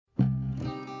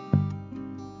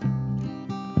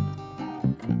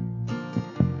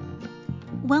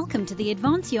Welcome to the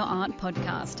Advance Your Art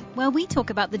podcast, where we talk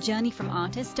about the journey from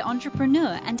artist to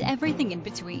entrepreneur and everything in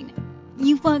between.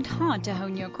 You've worked hard to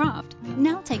hone your craft.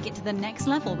 Now take it to the next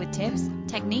level with tips,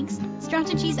 techniques,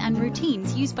 strategies, and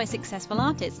routines used by successful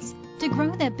artists to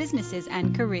grow their businesses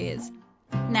and careers.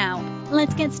 Now,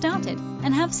 let's get started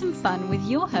and have some fun with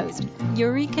your host,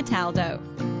 Yuri Cataldo.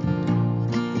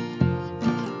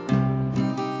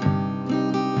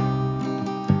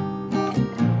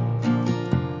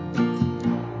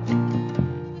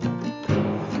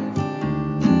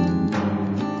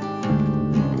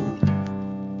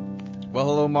 Well,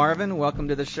 hello, Marvin. Welcome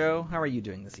to the show. How are you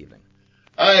doing this evening?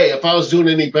 Hey, if I was doing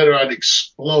any better, I'd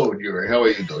explode, Yuri. How are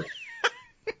you doing?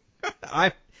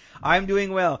 I'm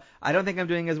doing well. I don't think I'm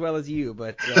doing as well as you,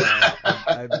 but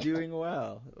I'm doing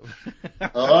well.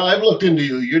 I've looked into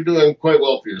you. You're doing quite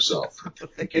well for yourself.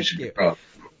 Thank You should be proud.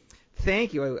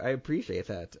 Thank you. I appreciate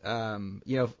that.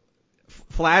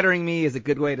 Flattering me is a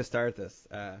good way to start this.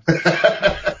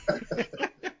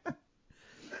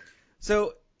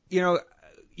 So,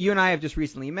 you and I have just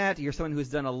recently met. You're someone who's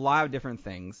done a lot of different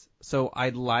things. So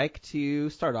I'd like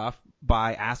to start off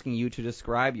by asking you to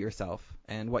describe yourself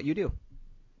and what you do.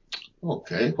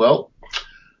 Okay, well,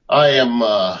 I am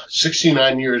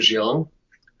 69 years young,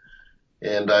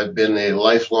 and I've been a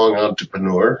lifelong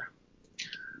entrepreneur.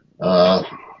 I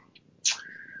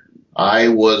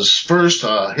was first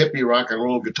a hippie rock and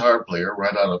roll guitar player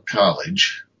right out of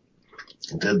college.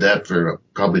 I did that for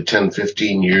probably 10,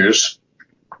 15 years.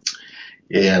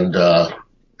 And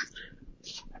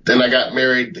then I got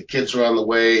married. The kids were on the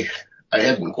way. I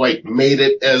hadn't quite made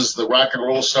it as the rock and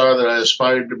roll star that I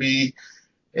aspired to be.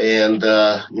 And,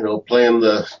 playing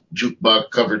the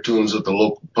jukebox cover tunes at the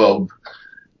local pub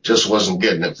just wasn't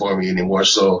getting it for me anymore.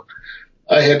 So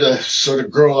I had to sort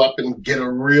of grow up and get a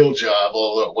real job,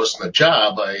 although it wasn't a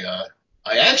job. I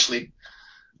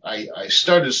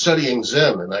started studying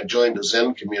Zen, and I joined a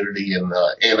Zen community in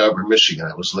Ann Arbor,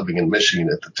 Michigan. I was living in Michigan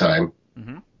at the time.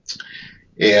 Mm-hmm.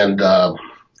 And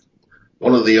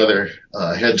one of the other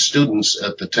head students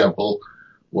at the temple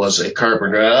was a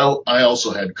carpenter. I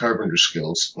also had carpenter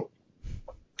skills.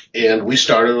 And we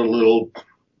started a little,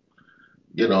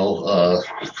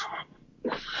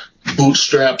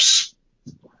 bootstraps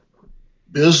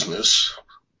business.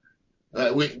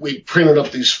 We printed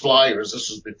up these flyers. This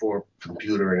was before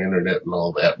computer and internet and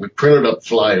all that. We printed up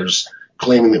flyers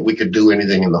claiming that we could do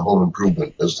anything in the home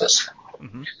improvement business.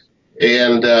 Mm-hmm.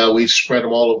 And we spread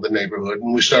them all over the neighborhood,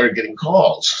 and we started getting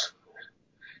calls.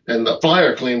 And the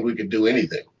flyer claimed we could do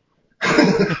anything.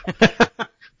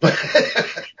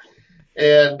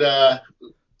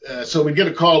 So we'd get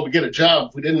a call, we'd get a job.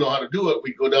 If we didn't know how to do it,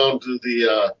 we'd go down to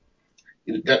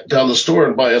down the store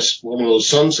and buy us one of those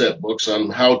Sunset books on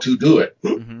how to do it.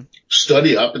 Mm-hmm.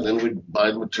 Study up, and then we'd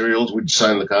buy the materials, we'd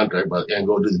sign the contract and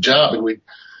go do the job. And we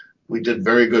did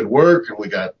very good work, and we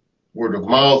got word of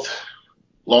mouth.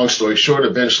 Long story short,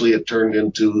 eventually it turned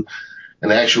into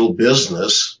an actual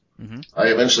business. Mm-hmm. I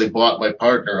eventually bought my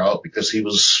partner out because he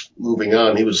was moving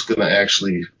on. He was going to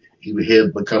he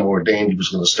had become ordained. He was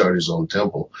going to start his own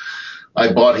temple.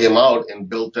 I bought him out and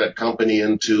built that company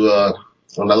into,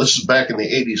 now this is back in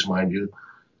the 80s, mind you.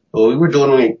 Well, we were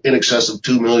doing in excess of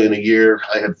 $2 million a year.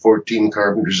 I had 14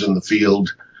 carpenters in the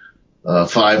field,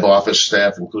 5 office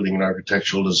staff, including an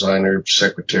architectural designer,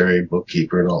 secretary,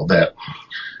 bookkeeper, and all that.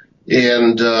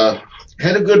 And,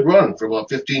 had a good run for about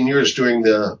 15 years during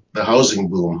the housing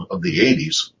boom of the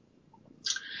 80s.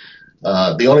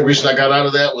 The only reason I got out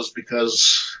of that was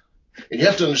because, and you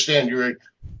have to understand,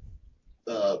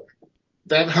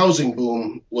 that housing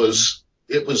boom was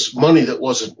money that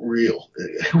wasn't real.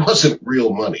 It wasn't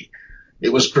real money.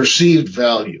 It was perceived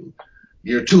value.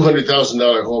 Your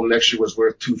 $200,000 home next year was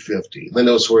worth $250,000. Then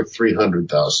it was worth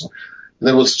 $300,000.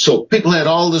 So people had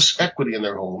all this equity in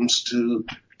their homes to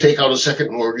take out a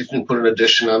second mortgage and put an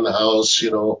addition on the house,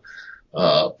 put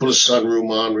a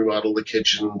sunroom on, remodel the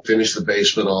kitchen, finish the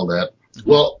basement, all that.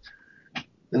 Well,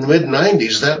 in the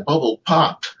mid-90s, that bubble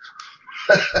popped.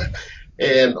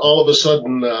 And all of a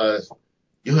sudden,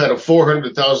 you had a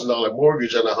 $400,000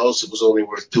 mortgage on a house that was only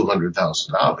worth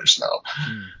 $200,000 now.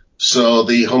 Mm. So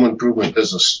the home improvement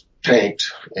business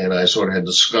tanked, and I sort of had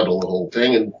to scuttle the whole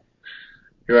thing. And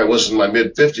here I was in my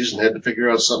mid-50s and had to figure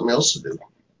out something else to do.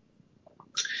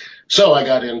 So I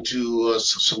got into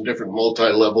some different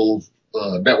multi-level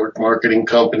network marketing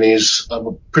companies. I'm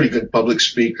a pretty good public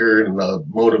speaker and a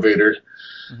motivator.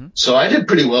 Mm-hmm. So I did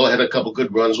pretty well. I had a couple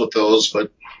good runs with those,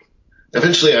 but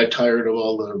eventually I tired of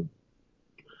all the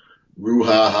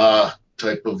brouhaha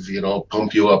type of,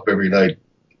 pump you up every night.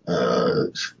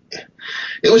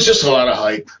 It was just a lot of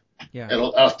hype. Yeah.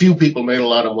 And a few people made a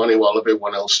lot of money while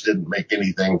everyone else didn't make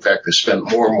anything. In fact, they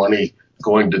spent more money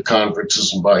going to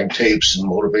conferences and buying tapes and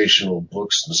motivational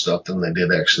books and stuff than they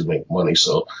did actually make money.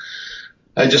 So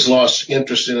I just lost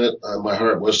interest in it. My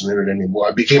heart wasn't in it anymore.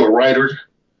 I became a writer.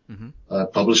 I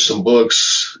published some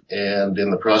books, and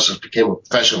in the process became a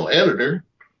professional editor.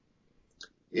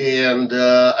 And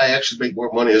I actually make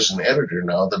more money as an editor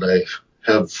now than I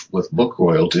have with book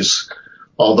royalties,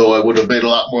 although I would have made a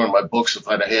lot more in my books if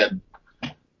I'd have had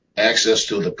access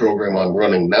to the program I'm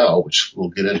running now, which we'll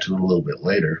get into a little bit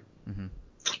later.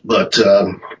 But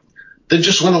they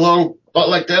just went along about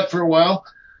like that for a while.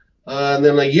 And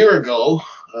then a year ago,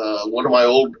 one of my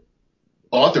old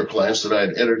author clients that I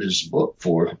had edited his book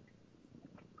for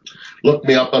looked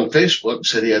me up on Facebook and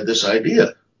said he had this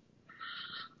idea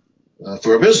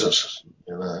for a business.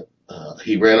 And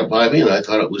he ran it by me, and I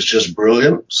thought it was just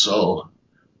brilliant. So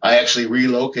I actually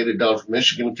relocated down from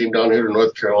Michigan, came down here to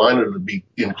North Carolina to be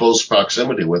in close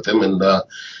proximity with him, and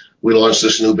we launched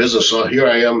this new business. So here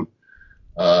I am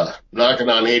knocking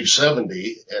on age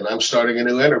 70, and I'm starting a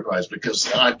new enterprise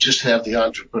because I just have the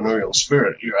entrepreneurial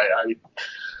spirit here.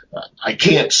 I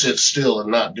can't sit still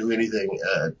and not do anything.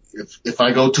 If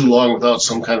I go too long without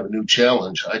some kind of a new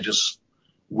challenge, I just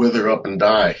wither up and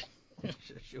die.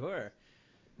 Sure.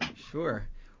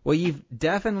 Well, you've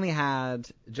definitely had,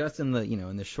 just in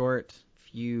the short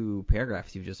few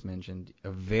paragraphs you've just mentioned,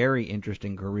 a very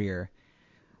interesting career.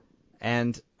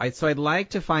 And I'd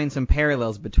like to find some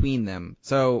parallels between them.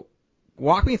 So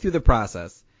walk me through the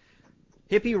process.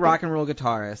 Hippie rock and roll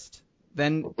guitarist,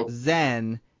 then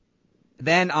Zen,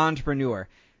 then entrepreneur.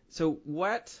 So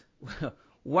what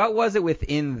was it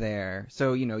within there?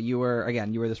 So, you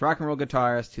were this rock and roll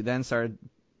guitarist who then started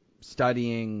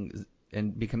studying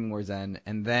and becoming more Zen,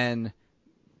 and then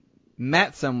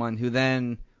met someone who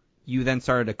you then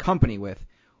started a company with.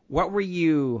 What were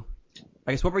you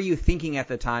thinking at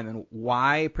the time, and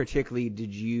why particularly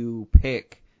did you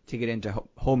pick to get into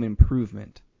home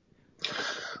improvement?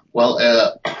 Well,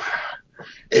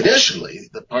 initially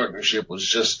the partnership was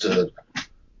just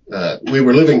we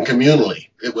were living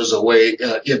communally. It was a way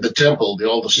in the temple.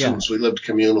 All the students, we lived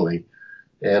communally,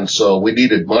 and so we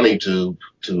needed money to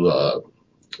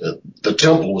the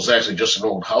temple was actually just an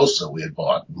old house that we had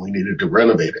bought, and we needed to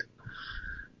renovate it.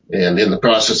 And in the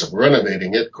process of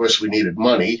renovating it, of course, we needed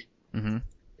money.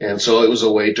 And so it was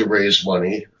a way to raise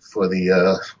money for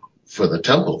the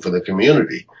temple, for the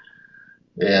community.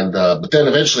 And but then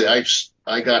eventually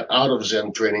I got out of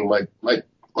Zen training.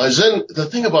 My Zen, the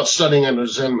thing about studying under a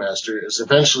Zen master is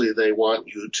eventually they want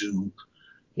you to,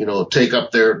 take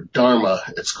up their dharma,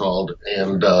 it's called,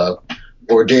 and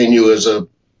ordain you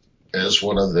as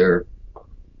one of their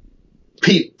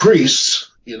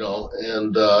priests,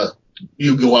 and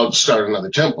you go out and start another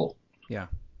temple. Yeah.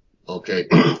 Okay.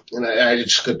 And I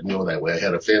just couldn't go that way. I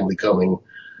had a family coming,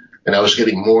 and I was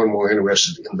getting more and more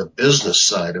interested in the business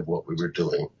side of what we were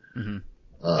doing. And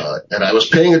I was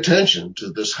paying attention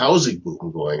to this housing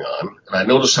boom going on, and I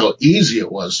noticed how easy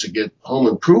it was to get home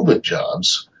improvement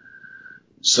jobs.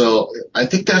 So I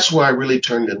think that's why I really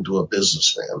turned into a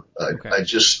businessman.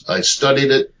 I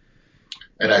studied it,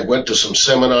 and I went to some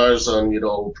seminars on,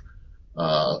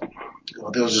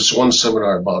 there was this one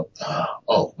seminar about,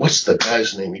 what's the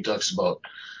guy's name? He talks about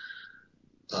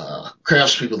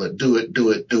craftspeople that do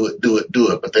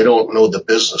it, but they don't know the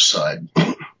business side.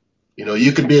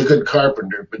 You can be a good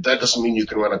carpenter, but that doesn't mean you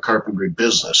can run a carpentry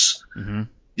business.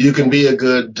 You can be a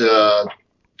good,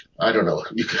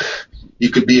 you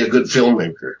could be a good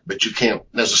filmmaker, but you can't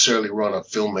necessarily run a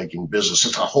filmmaking business.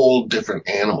 It's a whole different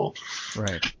animal.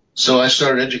 Right. So I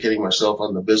started educating myself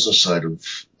on the business side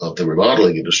of the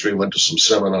remodeling industry, went to some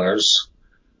seminars,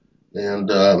 and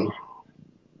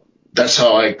that's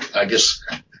how I guess,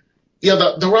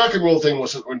 the rock and roll thing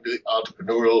wasn't really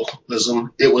entrepreneurialism.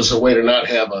 It was a way to not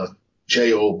have a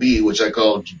job, which I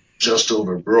call just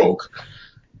over broke,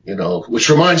 which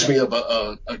reminds me of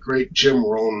a great Jim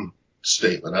Rohn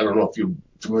statement. I don't know if you're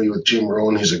familiar with Jim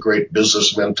Rohn. He's a great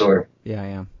business mentor. Yeah, I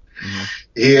am.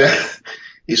 Yeah.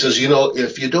 He says,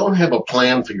 if you don't have a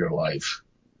plan for your life,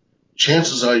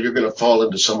 chances are you're going to fall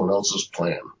into someone else's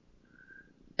plan.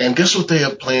 And guess what they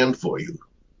have planned for you?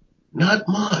 Not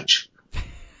much.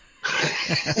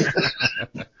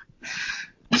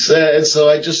 So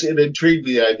it intrigued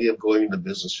me, the idea of going into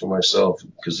business for myself,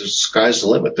 because the sky's the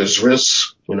limit. There's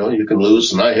risks, you can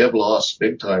lose, and I have lost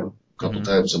big time a couple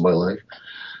times in my life.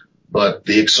 But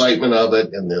the excitement of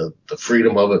it and the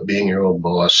freedom of it, being your own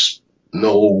boss,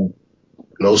 no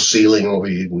ceiling over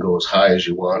you can go as high as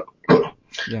you want.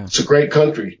 Yeah. It's a great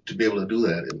country to be able to do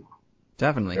that in.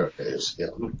 Definitely. Nowadays, yeah.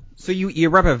 So you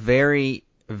brought up a very,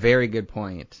 very good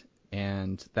point.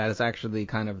 And that is actually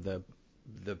kind of the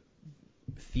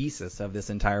thesis of this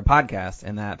entire podcast,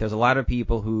 and that there's a lot of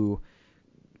people who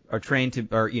are trained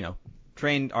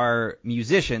are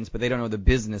musicians, but they don't know the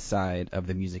business side of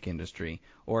the music industry.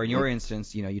 Or in your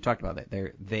instance, you talked about that.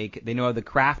 They know the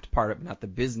craft part of it, not the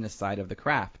business side of the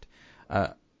craft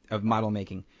of model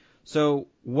making. So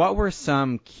what were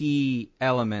some key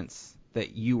elements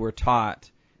that you were taught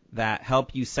that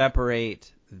help you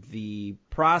separate the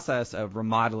process of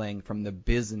remodeling from the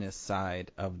business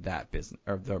side of that business,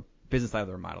 or the business side of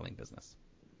the remodeling business?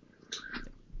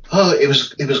 Oh, it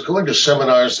was going to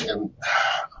seminars, and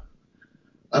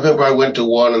I remember I went to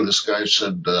one, and this guy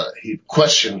said he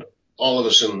questioned all of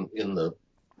us in the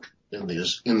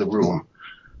room.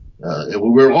 And we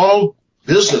were all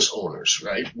business owners,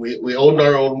 right? We owned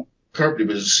our own company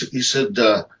business. He said,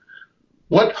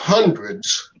 "What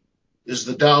hundreds is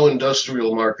the Dow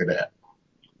Industrial Market at?"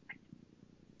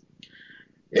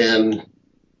 And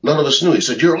none of us knew. He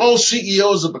said, "You're all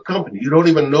CEOs of a company. You don't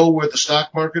even know where the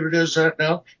stock market is at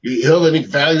now. You haven't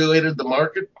evaluated the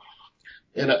market."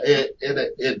 And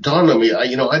it dawned on me,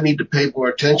 I need to pay more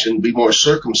attention, be more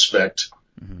circumspect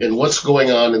in what's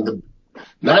going on in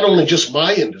not only just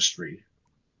my industry,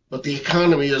 but the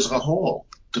economy as a whole,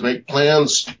 to make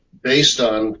plans based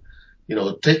on,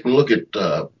 taking a look at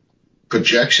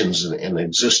projections and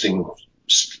existing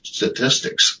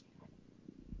statistics.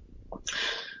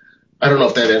 I don't know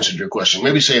if that answered your question.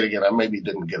 Maybe say it again. I maybe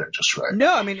didn't get it just right.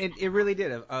 No, I mean, it really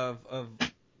did.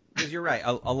 Because you're right.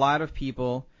 A lot of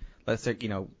people, let's say,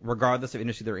 regardless of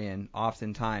industry they're in,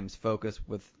 oftentimes focus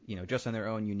with, just on their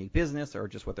own unique business or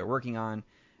just what they're working on,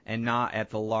 and not at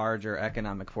the larger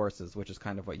economic forces, which is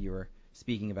kind of what you were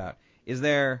speaking about.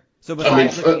 So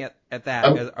besides looking at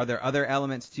that, are there other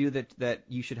elements too that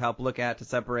you should help look at to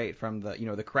separate from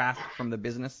the craft from the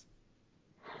business?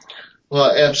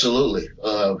 Well, absolutely.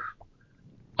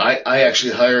 I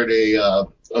actually hired a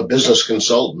business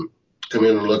consultant to come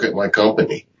in and look at my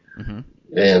company. Mm-hmm.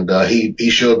 And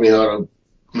he showed me how to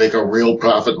make a real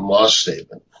profit and loss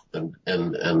statement. And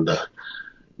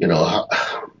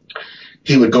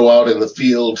he would go out in the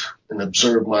field and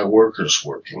observe my workers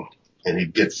working, and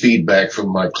he'd get feedback from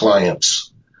my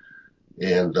clients.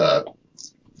 And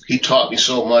he taught me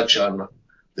so much on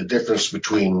the difference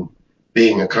between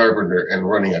being a carpenter and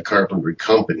running a carpentry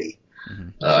company.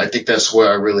 Mm-hmm. I think that's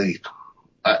where I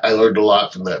learned a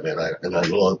lot from that man. I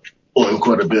learned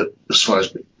quite a bit as far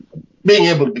as being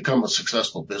able to become a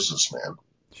successful businessman.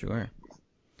 Sure.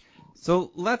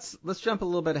 So let's jump a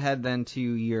little bit ahead then to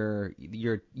your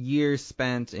years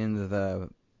spent in the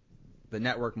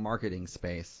network marketing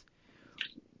space.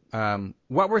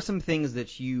 What were some things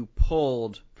that you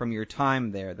pulled from your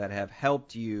time there that have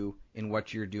helped you in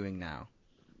what you're doing now?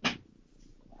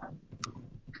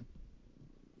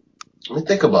 Let me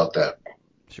think about that.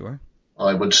 Sure.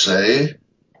 I would say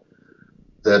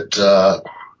that,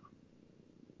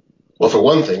 well, for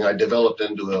one thing, I developed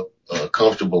into a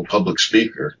comfortable public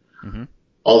speaker. Mm-hmm.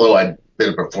 Although I'd been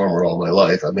a performer all my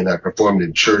life. I mean, I performed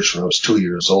in church when I was 2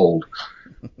 years old.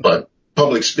 But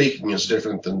public speaking is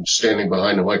different than standing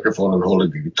behind a microphone and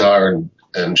holding a guitar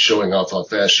and showing off how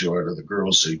fast you are to the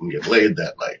girls so you can get laid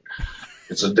that night.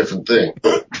 It's a different thing.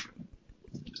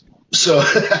 So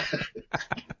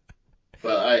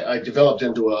I developed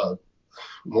into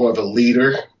more of a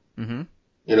leader. Mm-hmm.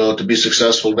 To be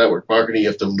successful in network marketing, you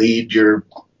have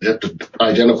to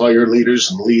identify your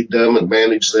leaders and lead them and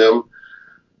manage them.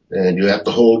 And you have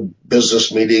to hold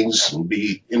business meetings and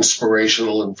be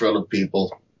inspirational in front of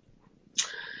people.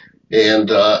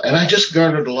 And I just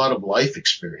garnered a lot of life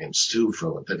experience too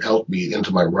from it that helped me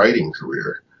into my writing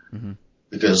career. Mm-hmm.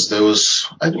 Because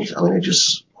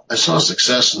I saw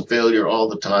success and failure all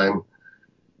the time,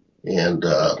 and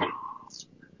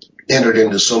entered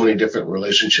into so many different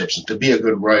relationships. And to be a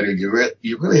good writer, you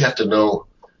really have to know,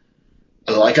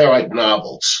 like I write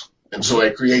novels. And so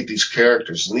I create these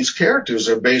characters, and these characters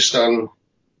are based on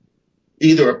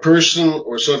either a person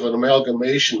or sort of an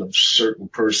amalgamation of certain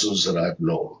persons that I've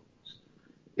known.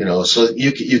 So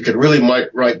you can really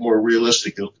write more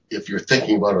realistic if you're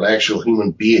thinking about an actual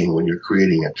human being when you're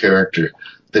creating a character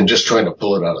than just trying to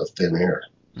pull it out of thin air.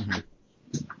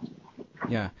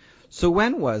 Mm-hmm. Yeah. So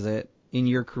when was it in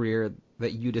your career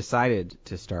that you decided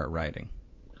to start writing?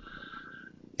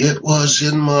 It was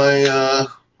in my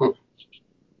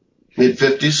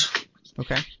mid-50s.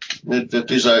 Okay.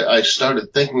 Mid-50s. I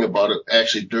started thinking about it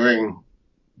actually during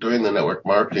the network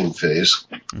marketing phase.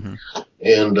 Mm-hmm.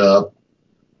 And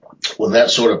when that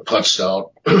sort of putzed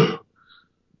out,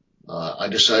 I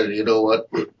decided, you know what?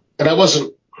 And I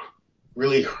wasn't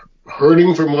really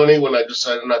hurting for money when I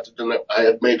decided not to do that. I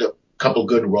had made a couple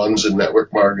good runs in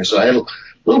network marketing. So I had a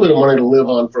little bit of money to live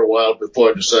on for a while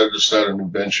before I decided to start a new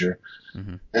venture.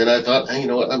 Mm-hmm. And I thought, hey, you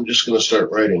know what? I'm just going to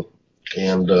start writing.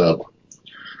 And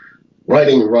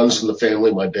writing runs in the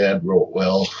family. My dad wrote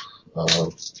well.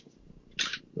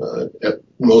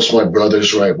 Most of my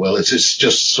brothers write well. It's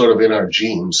just sort of in our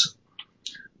genes.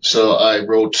 So I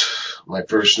wrote my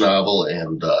first novel,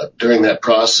 and during that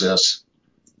process,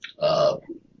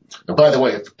 and by the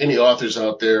way, if any authors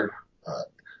out there,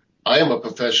 I am a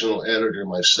professional editor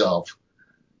myself,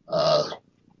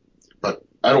 but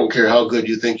I don't care how good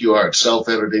you think you are at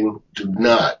self-editing. Do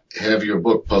not have your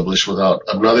book published without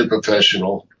another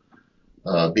professional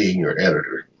being your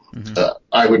editor. Mm-hmm.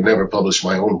 I would never publish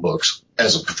my own books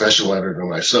as a professional editor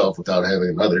myself without having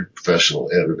another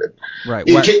professional edit it. Right.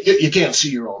 You can't see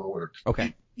your own work.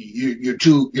 Okay.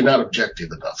 You're not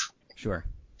objective enough. Sure.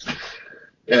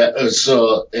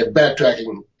 So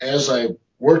backtracking, as I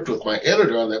worked with my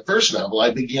editor on that first novel,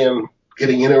 I began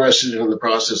getting interested in the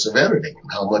process of editing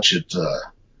and how much it's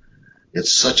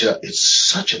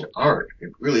such an art.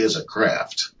 It really is a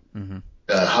craft. Mm-hmm.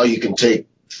 How you can take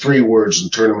 3 words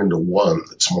and turn them into one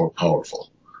that's more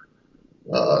powerful.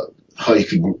 How you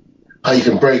can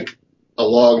break a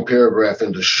long paragraph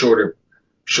into shorter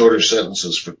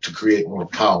sentences to create more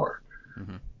power.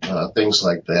 Mm-hmm. Things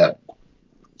like that.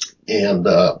 And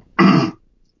I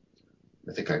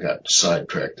think I got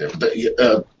sidetracked there. But,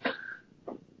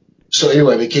 so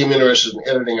anyway, I became interested in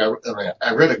editing.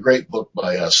 I read a great book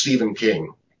by Stephen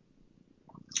King.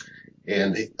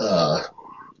 And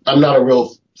I'm not a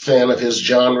real fan of his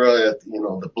genre,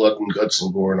 the blood and guts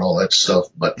and gore and all that stuff,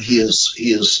 but he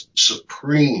is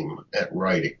supreme at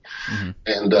writing. Mm-hmm.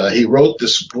 And he wrote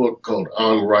this book called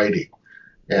On Writing.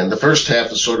 And the first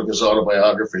half is sort of his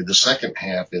autobiography. The second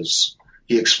half is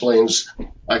he explains,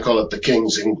 I call it the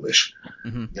King's English,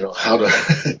 mm-hmm. How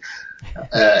to,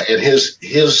 and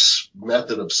his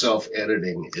method of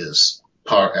self-editing is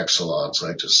par excellence.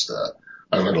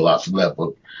 I learned a lot from that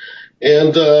book.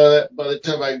 And by the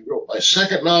time I wrote my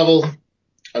second novel,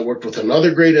 I worked with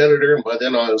another great editor, and by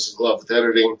then I was in love with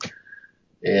editing.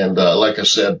 And like I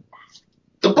said,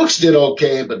 the books did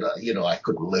okay, but I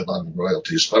couldn't live on the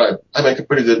royalties. But I make a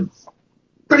pretty good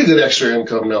extra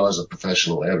income now as a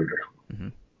professional editor. Mm-hmm.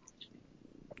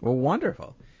 Well,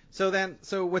 wonderful. So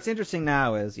what's interesting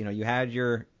now is you had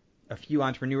a few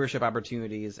entrepreneurship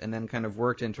opportunities, and then kind of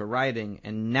worked into writing,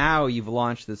 and now you've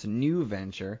launched this new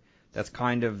venture. That's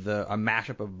kind of a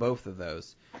mashup of both of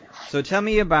those. So tell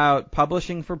me about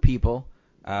Publishing for People.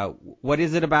 What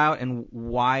is it about, and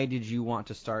why did you want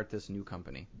to start this new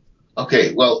company?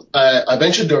 Okay, well, I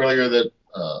mentioned earlier that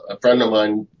a friend of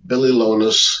mine, Billy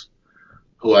Lonas,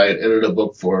 who I had edited a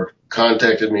book for,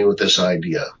 contacted me with this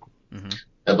idea. Mm-hmm.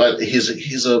 But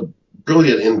he's a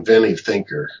brilliant, inventive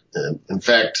thinker. And in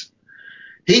fact,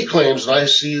 he claims, and I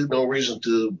see no reason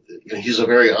to, he's a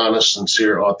very honest,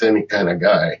 sincere, authentic kind of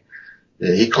guy.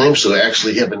 He claims to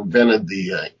actually have invented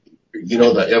the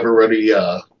ever-ready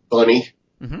bunny,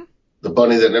 mm-hmm. the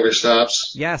bunny that never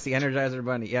stops. Yes, the Energizer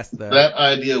bunny. Yes, that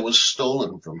idea was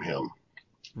stolen from him.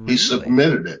 Really? He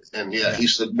submitted it, and he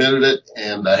submitted it,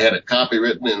 and I had it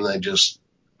copywritten, and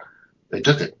they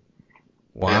took it.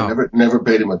 Wow. And never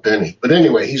paid him a penny. But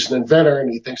anyway, he's an inventor,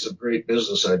 and he thinks of great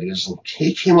business ideas, and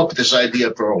he came up with this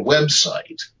idea for a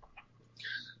website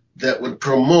that would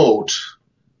promote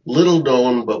little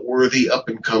known but worthy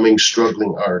up-and-coming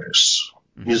struggling artists,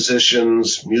 mm-hmm.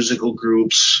 musicians, musical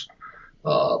groups,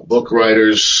 book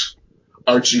writers,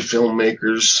 artsy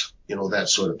filmmakers, that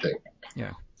sort of thing.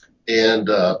 Yeah. And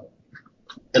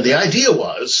the idea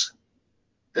was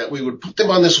that we would put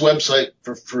them on this website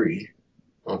for free,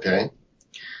 okay?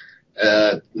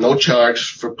 No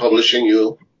charge for publishing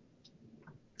you.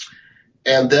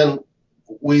 And then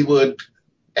we would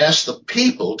ask the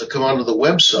people to come onto the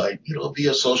website,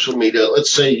 via social media.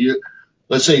 Let's say you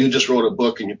just wrote a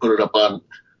book and you put it up on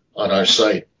our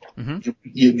site. Mm-hmm.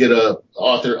 You get a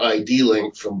author ID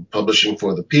link from Publishing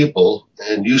for the People,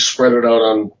 and you spread it out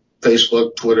on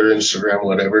Facebook, Twitter, Instagram,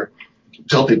 whatever.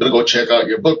 Tell people to go check out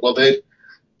your book. Well,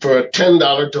 for a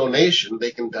 $10 donation,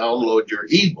 they can download your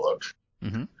ebook,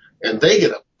 mm-hmm. and they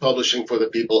get a Publishing for the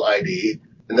People ID,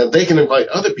 and then they can invite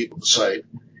other people to the site,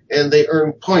 and they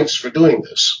earn points for doing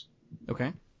this.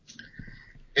 Okay.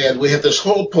 And we have this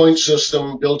whole point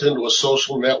system built into a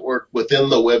social network within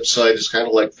the website. It's kind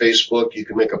of like Facebook. You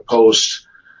can make a post,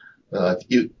 but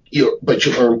you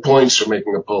earn points for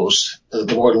making a post.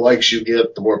 The more likes you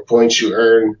get, the more points you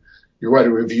earn. You write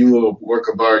a review of a work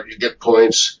of art, you get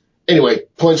points. Anyway,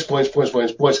 points.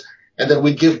 And then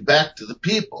we give back to the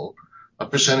people a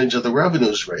percentage of the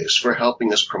revenues raised for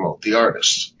helping us promote the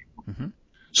artists. Mm-hmm.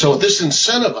 So this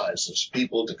incentivizes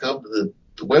people to come to the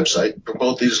website and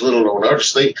promote these little known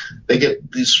artists. They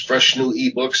get these fresh new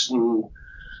ebooks and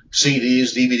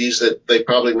CDs, DVDs that they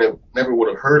probably never would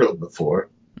have heard of before.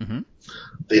 Mm-hmm.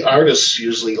 The artists,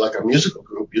 usually like a musical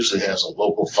group, usually has a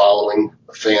local following,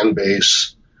 a fan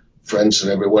base, friends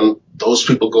and everyone. Those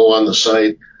people go on the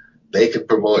site. They can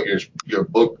promote your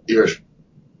book, your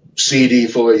CD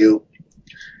for you,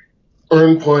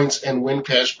 earn points and win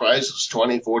cash prizes,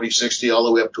 20, 40, 60, all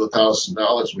the way up to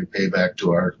 $1,000 we pay back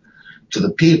to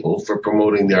the people for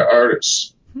promoting their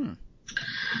artists.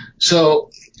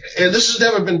 So, and this has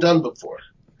never been done before.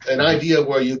 An idea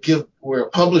where a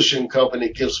publishing company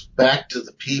gives back to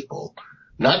the people,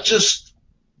 not just,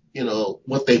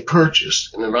 what they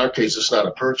purchased. And in our case, it's not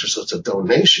a purchase, it's a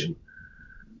donation.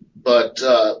 But,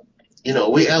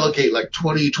 we allocate like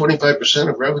 20-25%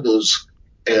 of revenues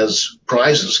as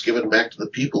prizes given back to the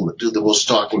people that do the most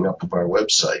talking up of our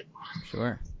website.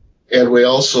 Sure. And we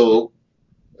also,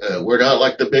 we're not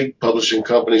like the big publishing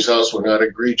companies' house. We're not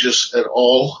egregious at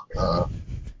all.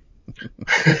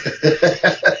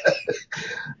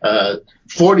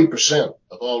 40%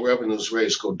 of all revenues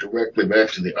raised go directly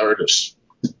back to the artists.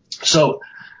 So,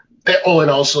 and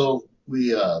also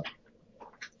we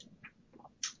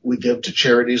give to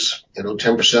charities.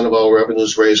 10% of all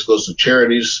revenues raised goes to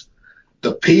charities.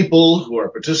 The people who are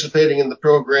participating in the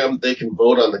program, they can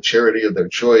vote on the charity of their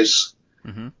choice.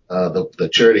 Mm-hmm. The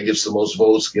charity gets the most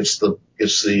votes, gets the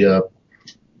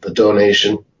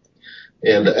donation.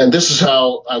 And this is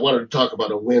how I wanted to talk about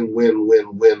a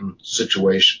win-win-win-win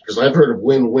situation, because I've heard of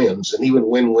win-wins and even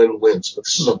win-win-wins, but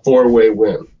this is a four-way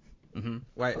win. Mm-hmm.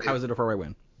 Why? How is it a four-way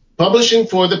win? Publishing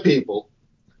for the people,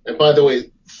 and by the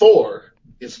way, 4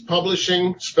 is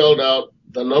publishing spelled out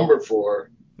the number 4.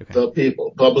 Okay. The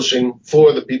people. Publishing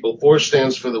for the people. 4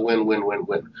 stands for the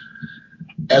win-win-win-win.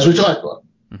 As we talked about,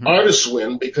 mm-hmm. Artists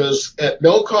win because at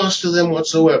no cost to them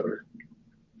whatsoever,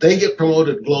 they get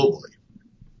promoted globally.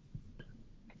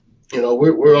 We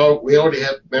already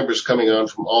have members coming on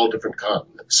from all different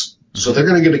continents. Mm-hmm. So they're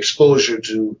going to get exposure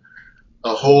to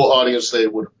a whole audience they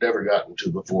would have never gotten to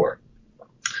before.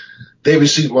 They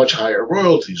receive much higher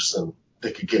royalties than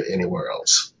they could get anywhere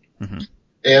else. Mm-hmm.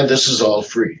 And this is all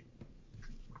free.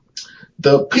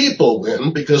 The people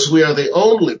win because we are the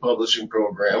only publishing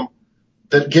program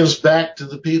that gives back to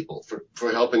the people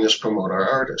for helping us promote our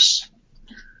artists.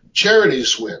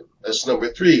 Charities win. That's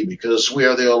number 3, because we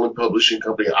are the only publishing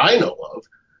company I know of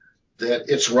that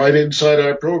it's right inside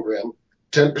our program.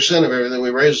 10% of everything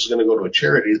we raise is going to go to a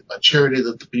charity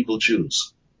that the people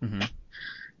choose. Mm-hmm.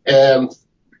 And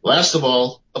last of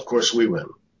all, of course, we win.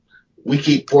 We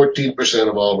keep 14%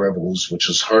 of all revenues, which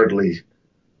is hardly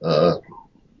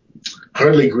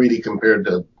greedy compared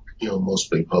to, most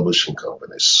big publishing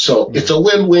companies. So mm-hmm. It's a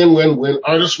win-win-win-win.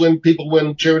 Artists win, people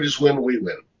win, charities win, we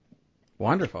win.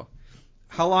 Wonderful.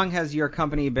 How long has your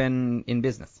company been in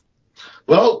business?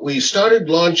 Well, we tried to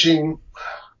launch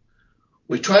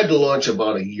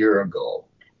about a year ago.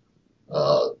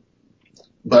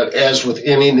 But as with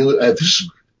any new,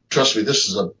 trust me, this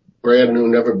is a brand new,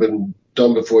 never been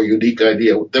done before, unique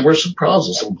idea. There were some problems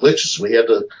and some glitches. We had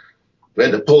to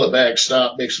pull it back,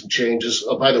 stop, make some changes.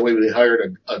 Oh, by the way, we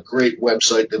hired a great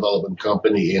website development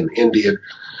company in India.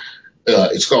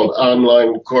 It's called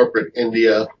Online Corporate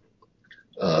India,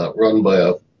 run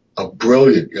by a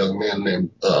brilliant young man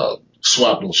named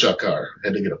Swapnil Shakar.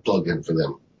 Had to get a plug-in for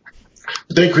them.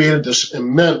 But they created this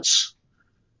immensely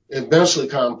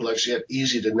complex yet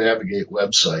easy to navigate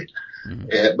website.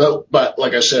 Mm-hmm. But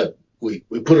like I said, we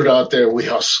put it out there. We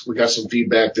got some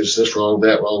feedback. There's this wrong,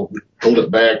 that wrong. We pulled it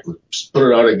back. We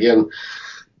put it out again.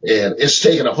 And it's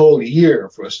taken a whole year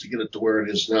for us to get it to where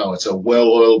it is now. It's a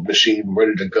well-oiled machine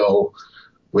ready to go.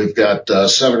 We've got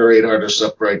 7 or 8 artists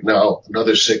up right now,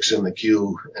 another 6 in the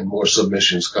queue, and more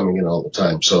submissions coming in all the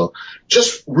time. So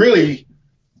just getting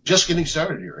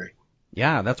started here. Right?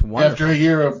 Yeah, that's wonderful. After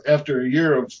a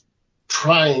year of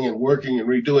trying and working and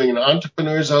redoing, and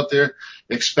entrepreneurs out there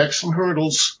expect some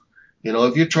hurdles.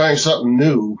 If you're trying something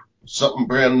new, something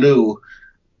brand new,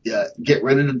 yeah, get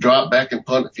ready to drop back and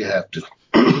punt if you have to.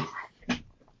 Well,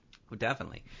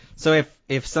 definitely. So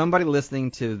if somebody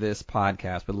listening to this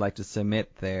podcast would like to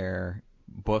submit their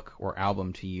book or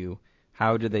album to you,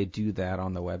 how do they do that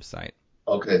on the website?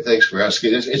 Okay, thanks for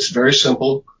asking. It's very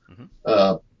simple.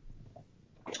 Mm-hmm.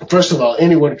 First of all,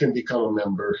 anyone can become a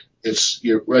member.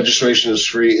 Your registration is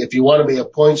free. If you want to be a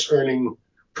points-earning,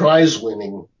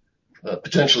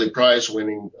 potentially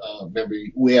prize-winning member,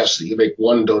 we ask that you make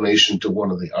one donation to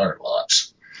one of the art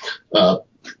lots.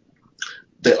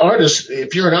 The artist,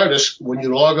 if you're an artist, when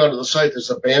you log onto the site, there's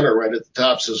a banner right at the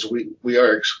top that says we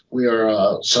are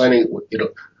signing.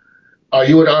 Are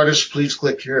you an artist? Please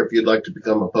click here if you'd like to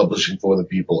become a Publishing for the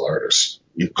People artist.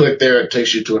 You click there, it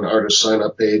takes you to an artist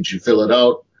sign-up page. You fill it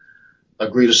out,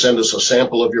 agree to send us a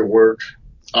sample of your work.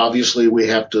 Obviously, we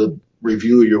have to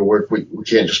review your work. We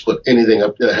can't just put anything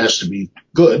up. It has to be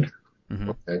good.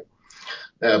 Mm-hmm. Okay.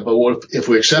 But if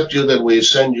we accept you, then we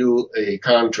send you a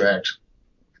contract.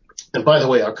 And by the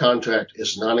way, our contract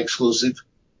is non-exclusive.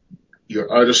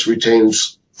 Your artist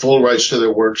retains full rights to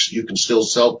their works. You can still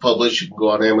self-publish. You can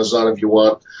go on Amazon if you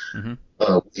want. Mm-hmm.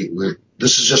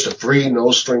 This is just a free,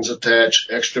 no strings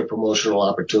attached, extra promotional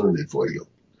opportunity for you.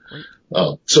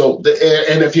 And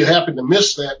if you happen to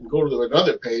miss that and go to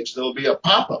another page, there'll be a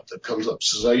pop-up that comes up.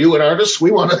 Says, "Are you an artist?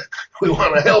 We want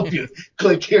to help you.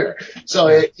 Click here." So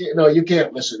you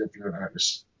can't miss it if you're an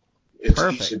artist. It's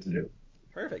Perfect. Easy to do.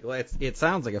 Perfect. Well, it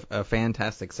sounds like a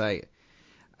fantastic site.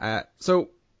 So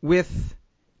with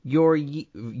your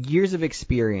years of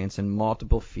experience in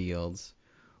multiple fields,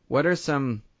 what are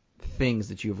some things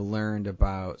that you've learned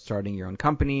about starting your own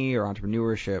company or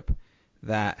entrepreneurship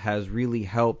that has really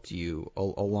helped you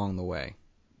along the way?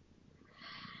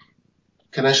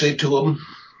 Can I say two of them?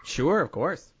 Sure, of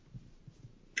course.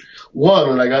 One,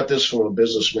 and I got this from a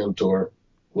business mentor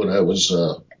when I was,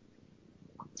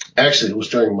 actually it was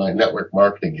during my network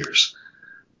marketing years.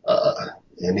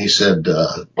 And he said,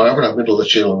 "Marvin, I'm going to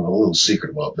let you in on a little secret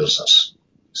about business."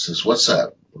 He says, "What's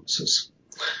that?"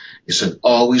 He said,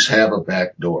 "Always have a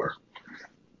back door.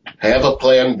 Have a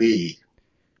plan B.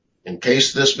 In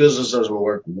case this business doesn't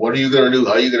work, what are you going to do?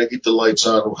 How are you going to keep the lights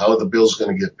on? How are the bills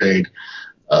going to get paid?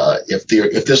 If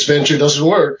this venture doesn't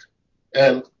work,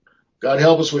 and God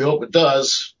help us, we hope it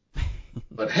does,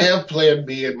 but have plan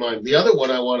B in mind." The other one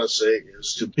I want to say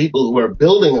is to people who are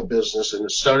building a business and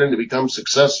it's starting to become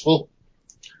successful,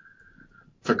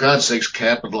 for God's sakes,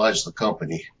 capitalize the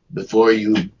company before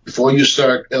you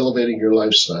start elevating your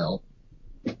lifestyle.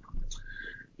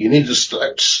 You need to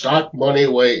stock money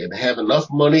away and have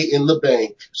enough money in the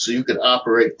bank so you can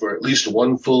operate for at least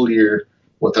 1 full year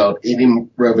without any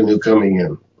revenue coming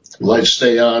in. Lights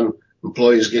stay on,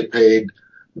 employees get paid,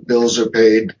 the bills are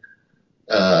paid.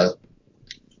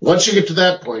 Once you get to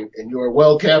that point and you are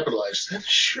well capitalized, then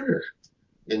sure,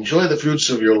 enjoy the fruits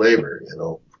of your labor.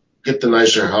 Get the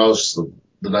nicer house,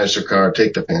 the nicer car,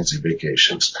 take the fancy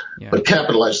vacations, but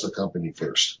capitalize the company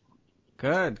first.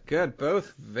 Good.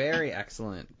 Both very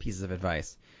excellent pieces of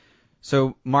advice.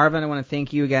 So, Marvin, I want to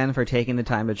thank you again for taking the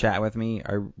time to chat with me.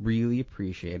 I really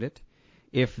appreciate it.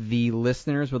 If the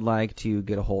listeners would like to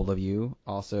get a hold of you,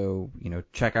 also,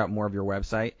 check out more of your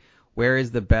website, where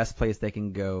is the best place they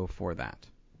can go for that?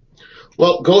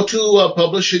 Well, go to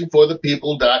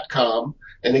publishingforthepeople.com.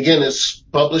 And again, it's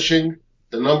publishing,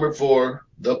 the number 4,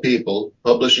 the people,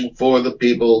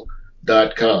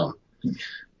 publishingforthepeople.com.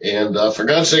 And for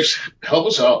God's sakes, help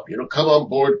us out. Come on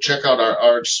board, check out our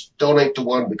arts, donate to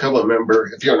one, become a member.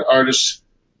 If you're an artist,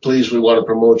 please, we want to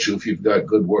promote you if you've got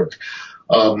good work.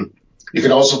 You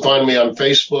can also find me on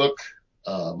Facebook,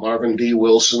 Marvin D.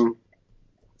 Wilson.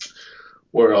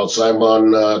 Where else? I'm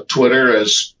on Twitter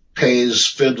as Paize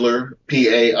Fiddler,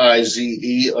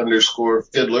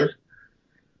 PAIZE_Fiddler.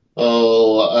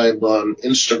 I'm on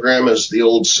Instagram as The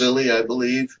Old Silly, I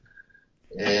believe.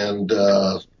 And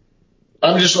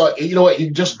I'm just like, you know what?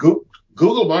 You just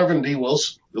Google Marvin D.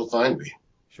 Wilson. You'll find me.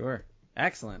 Sure.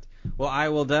 Excellent. Well, I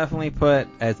will definitely put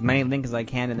as many links as I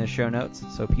can in the show notes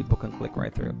so people can click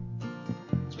right through.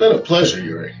 It's been a pleasure,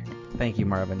 Yuri. Thank you,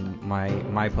 Marvin.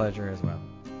 My pleasure as well.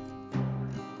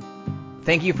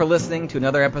 Thank you for listening to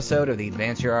another episode of the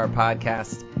Advance Your Art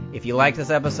podcast. If you like this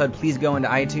episode, please go into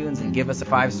iTunes and give us a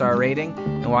 5-star rating.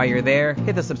 And while you're there,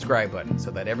 hit the subscribe button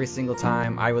so that every single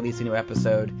time I release a new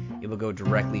episode, it will go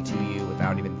directly to you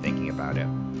without even thinking about it.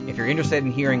 If you're interested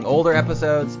in hearing older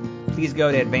episodes, please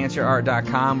go to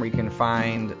advanceyourart.com where you can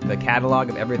find the catalog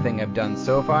of everything I've done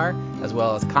so far, as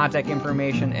well as contact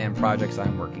information and projects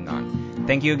I'm working on.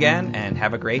 Thank you again, and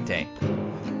have a great day.